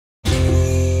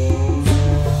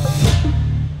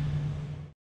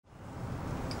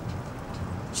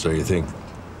So you think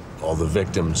all the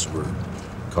victims were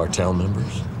cartel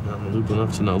members? Not in the loop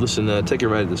enough to know. Listen, take a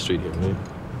ride to the street here, will you?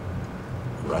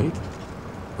 Right?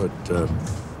 But,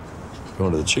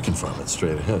 going to the chicken farm, it's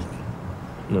straight ahead.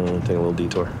 No, take a little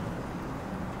detour.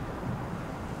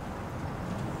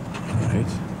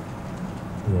 Right.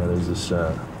 Yeah, there's this,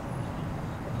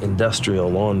 industrial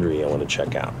laundry I want to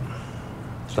check out.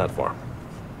 It's not far.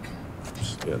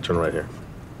 Just, turn right here.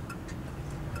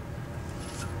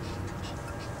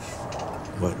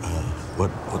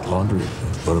 What laundry?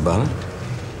 What about it?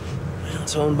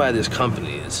 It's owned by this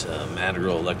company. It's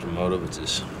Madrigal Electromotive. It's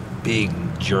this big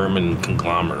German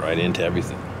conglomerate right into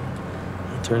everything.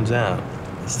 It turns out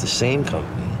it's the same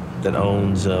company that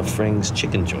owns Fring's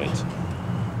chicken joints.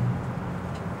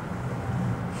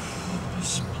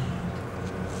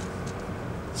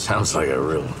 Sounds like a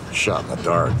real shot in the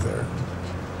dark there.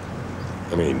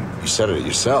 I mean, you said it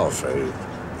yourself.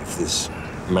 If this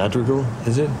Madrigal,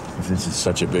 is it? If this is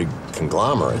such a big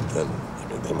conglomerate, then I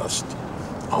mean, they must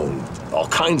own all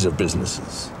kinds of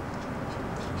businesses.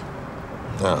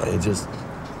 No, it just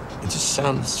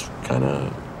sounds kind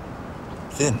of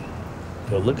thin.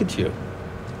 Well, look at you.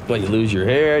 What, you lose your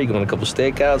hair? You go on a couple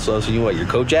stakeouts? So you what, you're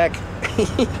Kojak?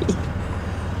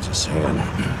 Just saying.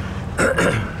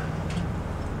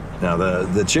 Now,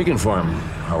 the chicken farm,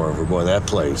 however, boy, that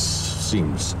place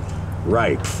seems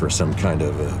ripe for some kind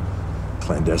of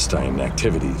clandestine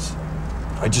activities.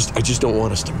 I just don't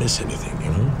want us to miss anything, you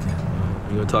know?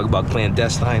 You want to talk about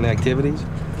clandestine activities?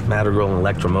 Madrigal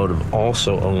Electromotive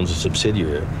also owns a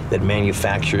subsidiary that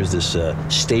manufactures this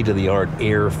state-of-the-art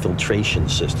air filtration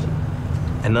system.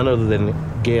 And none other than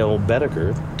Gail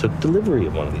Bedecker took delivery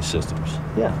of one of these systems.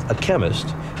 Yeah, a chemist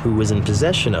who was in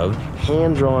possession of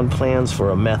hand-drawn plans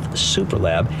for a meth super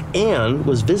lab and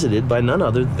was visited by none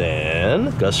other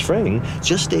than Gus Fring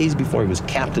just days before he was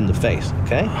capped in the face,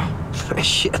 okay?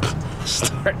 Shit,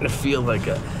 starting to feel like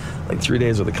 3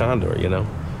 days with a condor, you know?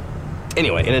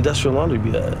 Anyway, an industrial laundry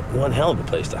would be one hell of a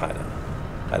place to hide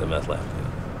a meth lab, you know?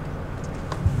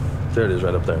 There it is,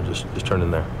 right up there. Just turn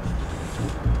in there.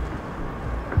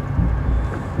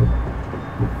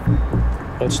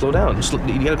 Walt, slow down.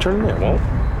 You gotta turn in there, Walt.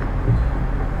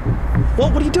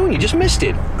 Walt, what are you doing? You just missed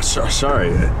it. Sorry,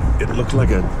 it looked like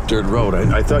a dirt road.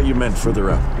 I thought you meant further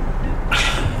up.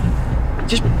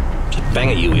 Just bang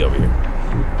a Yui over here.